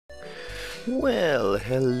Well,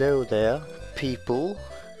 hello there, people.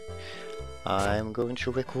 I'm going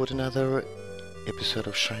to record another episode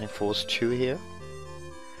of Shining Force 2 here.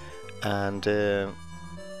 And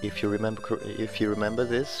if you remember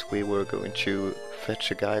this, we were going to fetch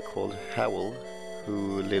a guy called Howell,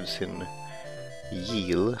 who lives in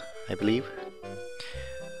Yale, I believe.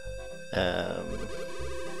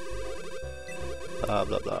 Blah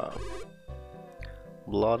blah blah.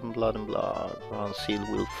 Blood and blood and blood. Grand Seal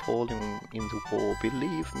will fall in the war,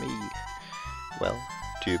 believe me. Well,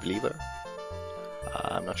 do you believe her?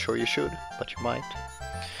 I'm not sure you should, but you might.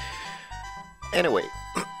 Anyway,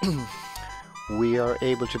 we are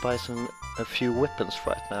able to buy a few weapons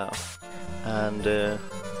right now, and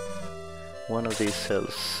one of these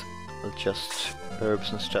sells just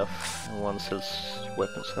herbs and stuff, and one sells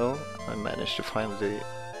weapons. So I managed to find the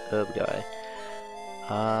herb guy.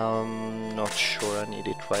 I'm not sure I need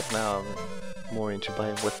it right now. I'm more into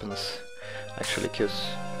buying weapons, actually, because,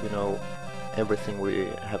 you know, everything we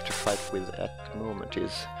have to fight with at the moment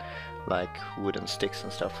is like wooden sticks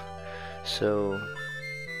and stuff. So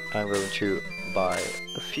I'm going to buy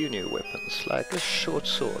a few new weapons, like a short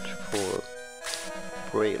sword for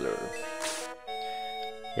Brailer.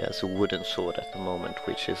 He has a wooden sword at the moment,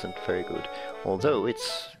 which isn't very good, although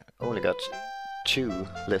it's only got 2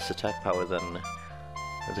 less attack power than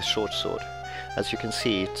the short sword. As you can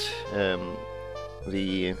see,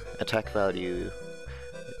 the attack value,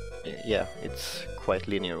 yeah, it's quite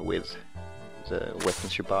linear with the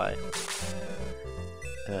weapons you buy.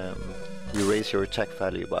 You raise your attack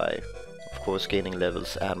value by, of course, gaining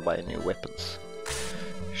levels and buying new weapons.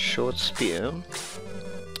 Short spear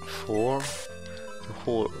for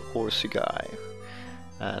the horsey guy,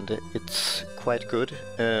 and it's quite good.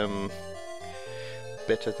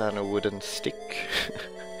 Better than a wooden stick.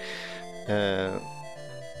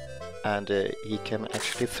 And he can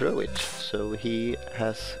actually throw it, so he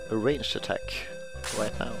has a ranged attack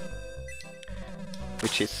right now,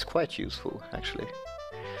 which is quite useful actually.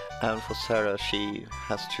 And for Sarah, she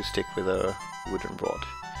has to stick with a wooden rod,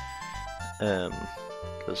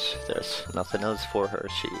 because there's nothing else for her.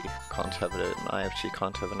 She can't have a knife, she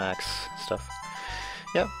can't have an axe, stuff.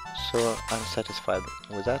 Yeah, so I'm satisfied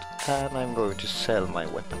with that, and I'm going to sell my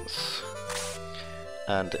weapons.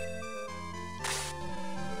 And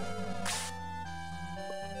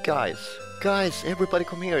guys, everybody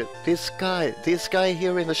come here. This guy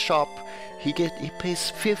here in the shop, he pays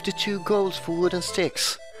 52 golds for wooden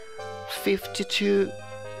sticks. 52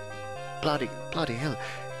 bloody hell.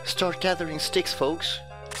 Start gathering sticks, folks.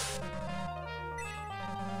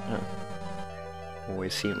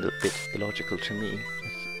 Always seemed a bit illogical to me.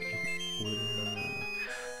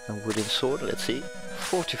 A wooden sword, let's see.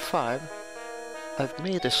 45. I've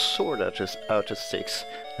made a sword out of sticks,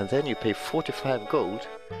 and then you pay 45 gold,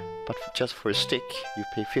 but just for a stick you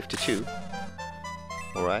pay 52.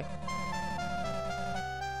 Alright.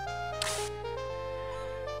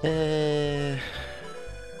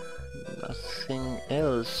 Nothing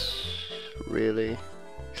else really.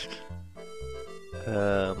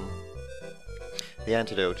 The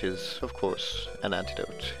antidote is, of course, an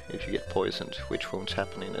antidote if you get poisoned, which won't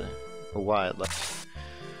happen in a while, but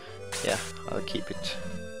yeah, I'll keep it.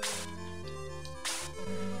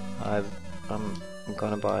 I'm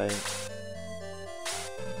gonna buy a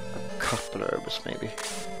couple herbs maybe.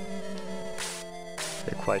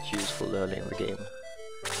 They're quite useful early in the game.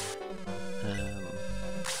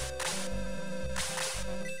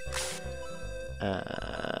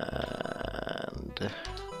 And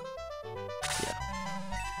yeah,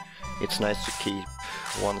 it's nice to keep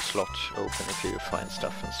one slot open if you find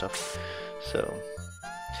stuff and stuff. So,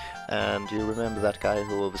 and you remember that guy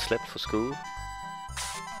who overslept for school?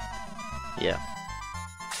 Yeah.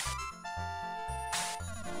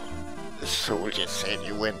 The soldier said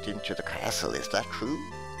you went into the castle, is that true?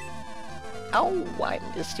 Oh, I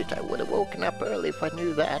missed it. I would have woken up early if I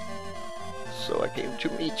knew that. So I came to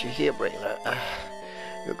meet you here, Brailer.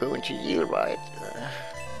 You're going to Yale, right?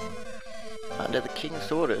 Under the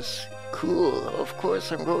king's orders. Cool, of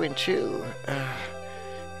course I'm going too.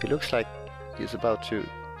 He looks like he's about to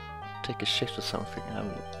take a shit or something, I'm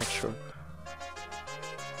not sure.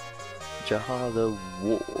 Jaha the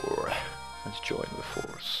War has joined the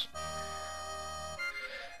force.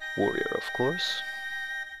 Warrior, of course.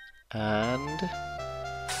 And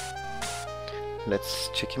let's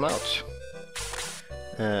check him out.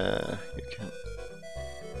 You can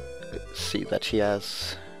see that he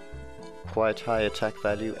has quite high attack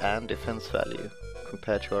value and defense value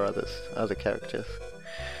compared to our other characters.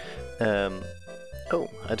 Oh,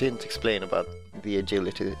 I didn't explain about the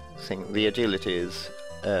agility thing. The agility is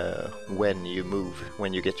when you move,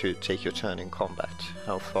 when you get to take your turn in combat,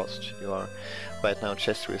 how fast you are. Right now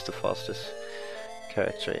Chester is the fastest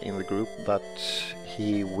character in the group, but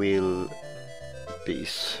he will be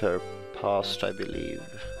surpassed, I believe,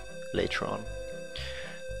 later on.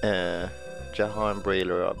 Jaha and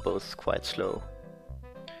Brailer are both quite slow.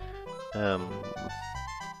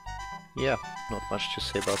 Yeah, not much to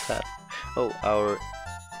say about that. Oh, our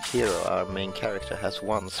hero, our main character, has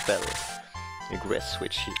one spell, Egress,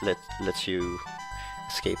 which lets you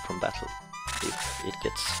escape from battle if it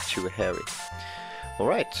gets too hairy.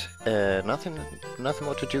 Alright, nothing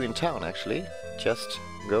more to do in town actually, just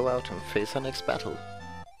go out and face our next battle.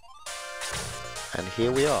 And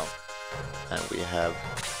here we are, and we have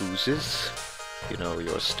Oozes, you know,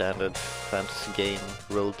 your standard fantasy game,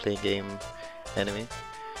 role-playing game enemy.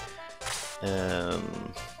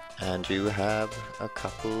 And you have a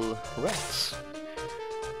couple rats.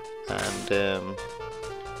 And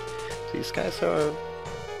these guys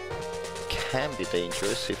can be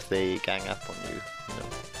dangerous if they gang up on you, you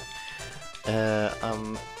know.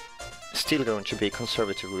 I'm still going to be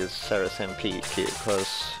conservative with Sarah's MP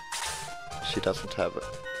because she doesn't have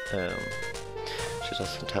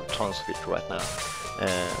tons of it right now.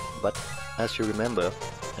 But as you remember,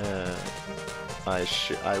 I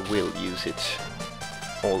will use it,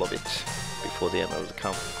 all of it, before the end of the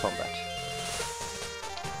combat.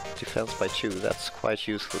 Defense by 2, that's quite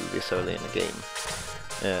useful this early in the game.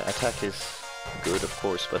 Attack is good, of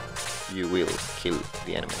course, but you will kill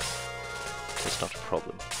the enemies. It's not a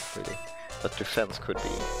problem, really. But defense could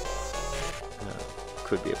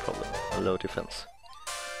be a problem. A low defense.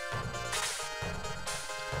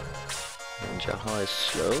 And Jaha is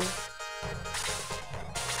slow.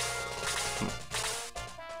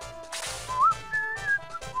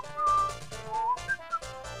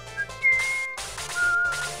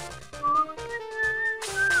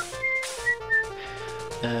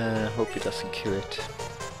 Hope he doesn't kill it.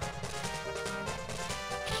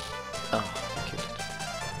 Oh, he killed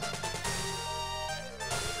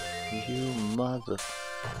it. You mother...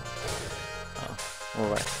 Oh,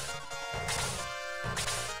 alright.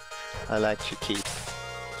 I like to keep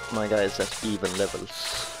my guys at even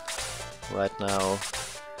levels. Right now,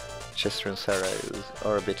 Chester and Sarah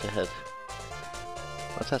are a bit ahead.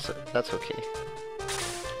 But that's okay.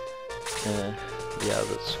 The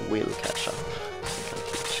others will catch up. I think I'll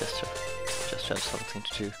keep Chester. Just have something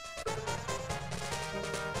to do.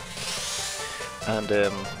 And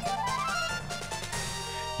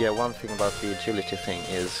yeah, one thing about the agility thing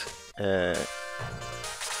is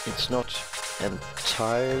it's not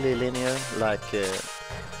entirely linear, like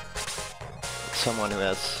someone who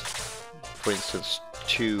has, for instance,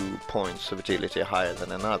 2 points of agility higher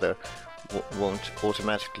than another won't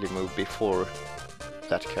automatically move before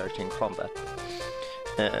that character in combat.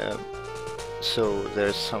 So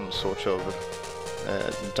there's some sort of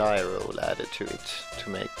die roll added to it to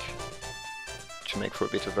make for a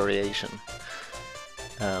bit of variation.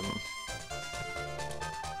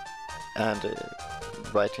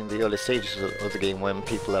 Right in the early stages of the game, when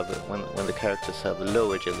people have when the characters have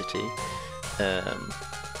low agility,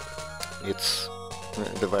 it's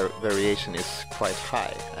the variation is quite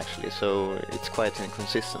high actually. So it's quite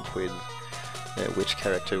inconsistent with which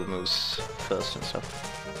character moves first and stuff.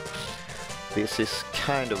 This is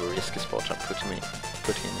kind of a risky spot I'm putting in,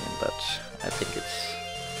 but I think it's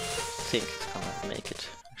gonna make it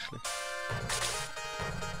actually.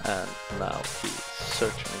 And now he's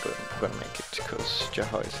certainly gonna make it because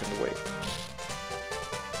Jaha is in the way.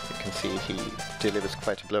 You can see he delivers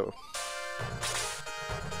quite a blow.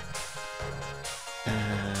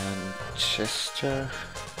 And Chester.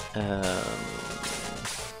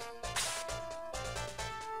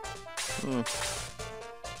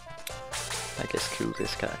 I guess kill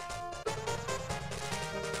this guy.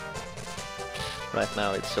 Right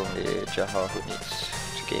now it's only Jaha who needs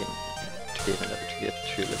to gain a level to get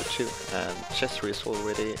to level 2, and Chester is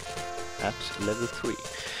already at level 3.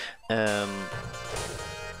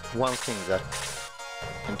 One thing that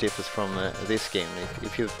differs from this game,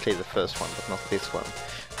 if you play the first one but not this one,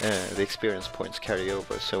 the experience points carry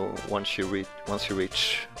over. So once you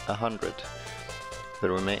reach 100, the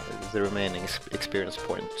remaining experience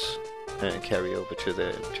points carry over to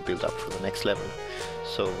build up for the next level.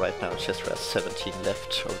 So right now Chester has 17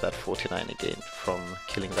 left of that 49 he gained from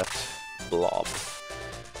killing that blob.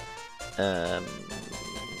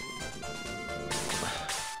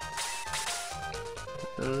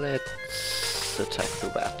 Let's attack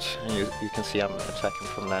the rat. And you can see I'm attacking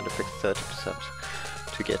from land effect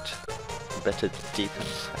 30% to get better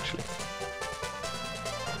defense actually.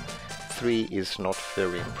 3 is not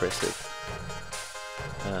very impressive.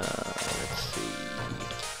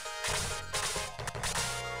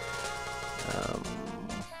 Um,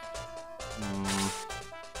 mm,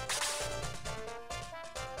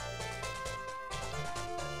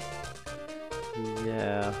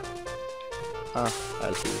 yeah.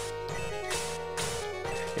 I'll do.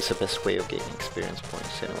 It's the best way of gaining experience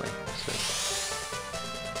points anyway. So,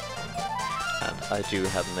 and I do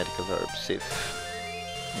have medical herbs if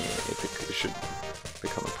it should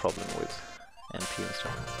become a problem with NP and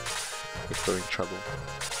stuff. If we're in trouble.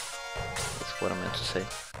 That's what I meant to say.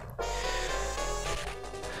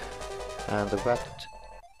 And the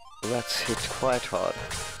rats hit quite hard,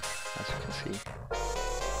 as you can see.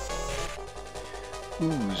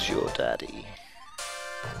 Ooze your daddy.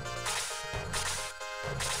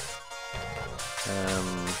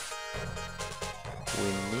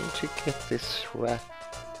 We need to get this rat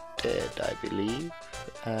dead, I believe,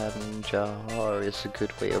 and Jahar is a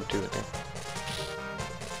good way of doing it.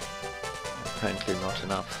 Apparently not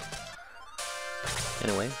enough.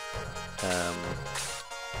 Anyway, I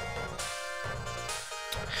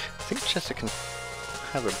think Chester can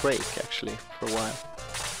have a break actually for a while.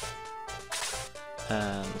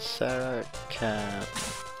 And Sarah can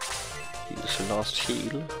use a last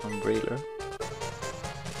heal on Brailer.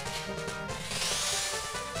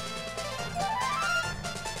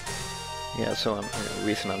 Yeah, so the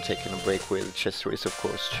reason I'm taking a break with Chester is of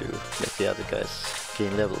course to let the other guys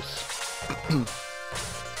gain levels.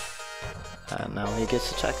 And now he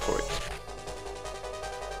gets attacked for it.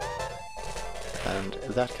 And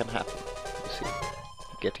that can happen, you see,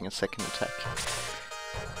 getting a second attack.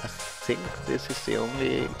 I think this is the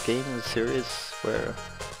only game in the series where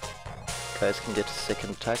guys can get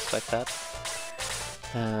second attacks like that.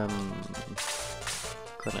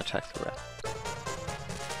 Gonna attack the rat.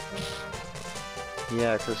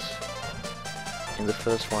 Yeah, because in the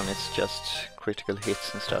first one it's just critical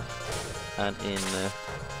hits and stuff, and in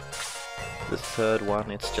the third one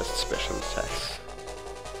it's just special attacks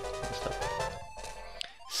and stuff.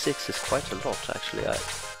 6 is quite a lot actually. I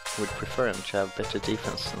would prefer him to have better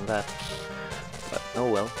defense than that, but oh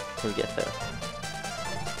well, we'll get there.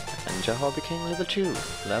 And Jahar became level 2,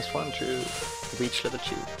 last one to reach level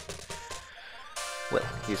 2. Well,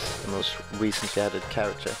 he's the most recently added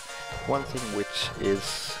character. One thing which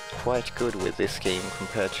is quite good with this game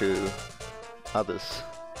compared to others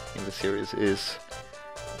in the series is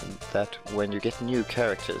that when you get new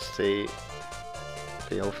characters, they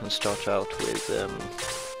often start out with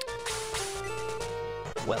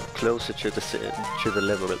well, closer to the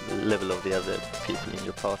level of the other people in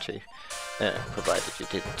your party, provided you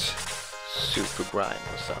didn't super grind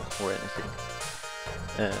or anything.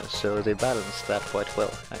 So they balance that quite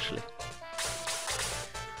well, actually.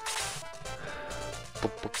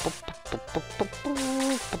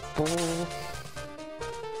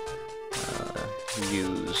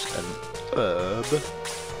 Use an herb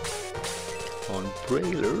on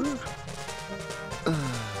Brailer.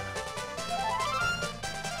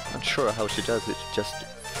 Not sure how she does it, just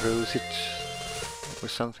throws it or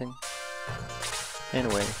something.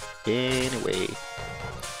 Anyway,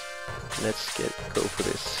 let's go for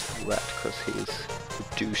this rat, because he's the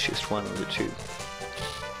douchiest one of the two.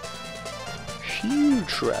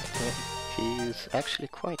 Huge rat. He's actually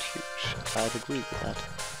quite huge. I'd agree with that.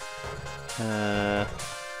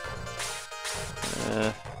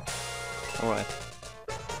 Alright.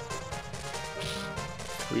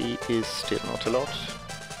 3 is still not a lot.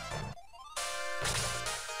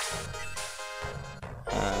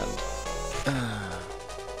 And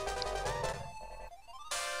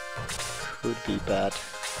could be bad.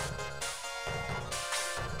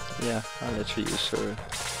 Yeah, I'll let you use her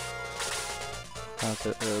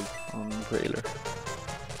other herb on Brailer.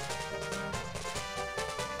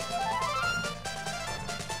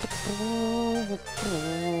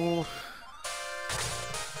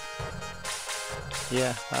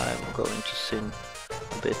 Yeah, I'm going to sing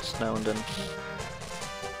a bit now and then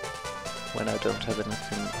when I don't have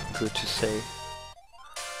anything good to say.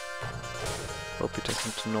 Hope it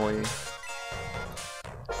doesn't annoy you.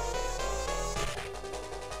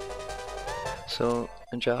 So,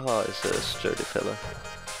 Jahar is a sturdy fella,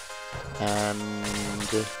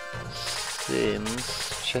 and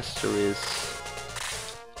since Chester is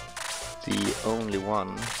the only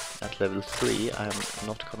one at level 3, I'm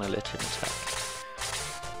not gonna let him attack.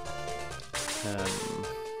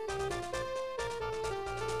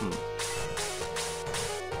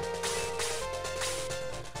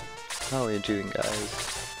 How are you doing, guys?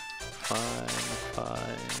 Fine.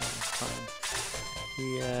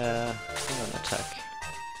 Yeah, I'm gonna attack.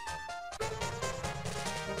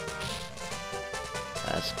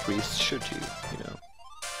 As priests should do, you know.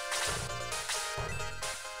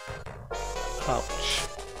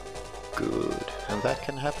 Good. And that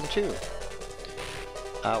can happen too.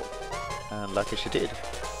 Ow. And lucky she did.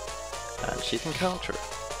 And she can counter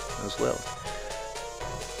as well.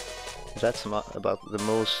 That's about the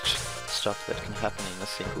most stuff that can happen in a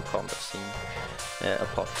single combat scene,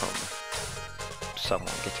 apart from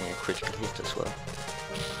someone getting a critical hit as well.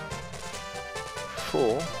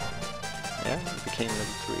 4. Yeah, he became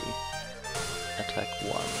level 3. Attack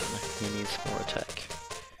 1. He needs more attack.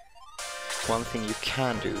 One thing you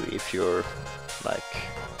can do if you're like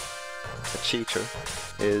a cheater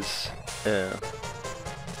is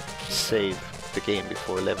save the game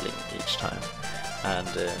before leveling each time. And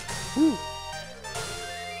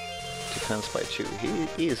defense by 2.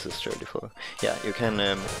 He is a sturdy fellow. Yeah, you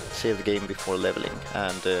can save the game before leveling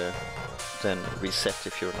and then reset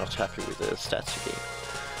if you're not happy with the stats you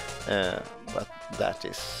gain. But that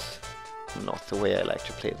is not the way I like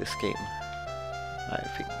to play this game. I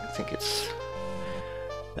think it's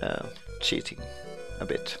cheating a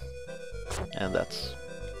bit, and that's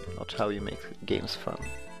not how you make games fun.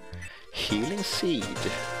 Healing Seed.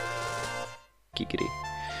 Giggity.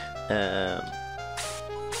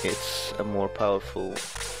 It's a more powerful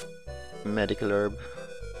medical herb,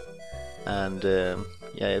 and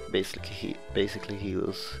yeah, it basically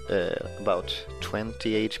heals about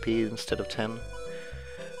 20 HP instead of 10,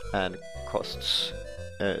 and costs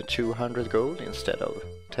 200 gold instead of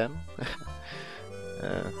 10.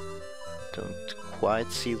 Don't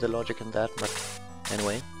quite see the logic in that, but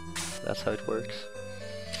anyway, that's how it works.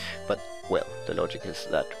 But, well, the logic is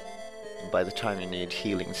that by the time you need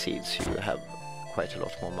healing seeds, you have quite a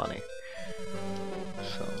lot more money.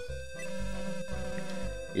 So,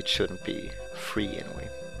 it shouldn't be free anyway.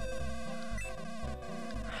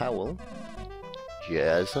 Howl?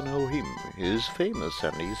 Yes, I know him. He's famous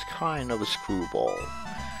and he's kind of a screwball.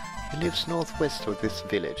 He lives northwest of this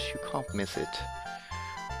village. You can't miss it.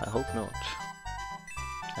 I hope not.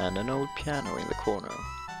 And an old piano in the corner.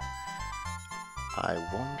 I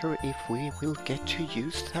wonder if we will get to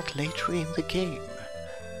use that later in the game.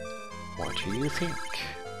 What do you think?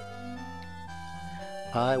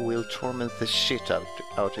 I will torment the shit out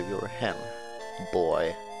of your hen,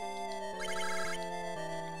 boy.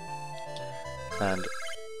 And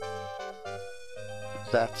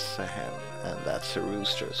that's a hen, and that's a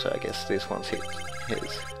rooster, so I guess this one's his.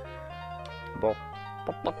 Bop,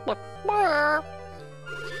 bop, bop, bop, bop.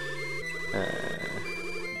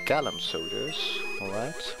 Gallum soldiers,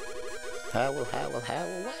 alright. Howl, howl,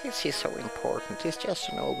 howl, why is he so important? He's just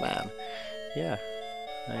an old man. Yeah,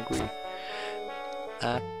 I agree.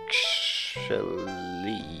 Actually...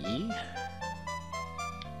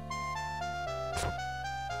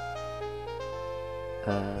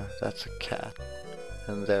 that's a cat.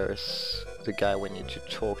 And there's the guy we need to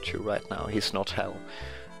talk to right now. He's not Hell.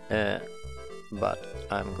 But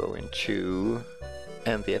I'm going to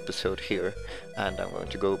end the episode here, and I'm going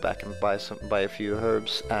to go back and buy a few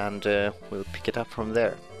herbs, and we'll pick it up from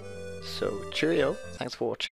there. So cheerio, thanks for watching.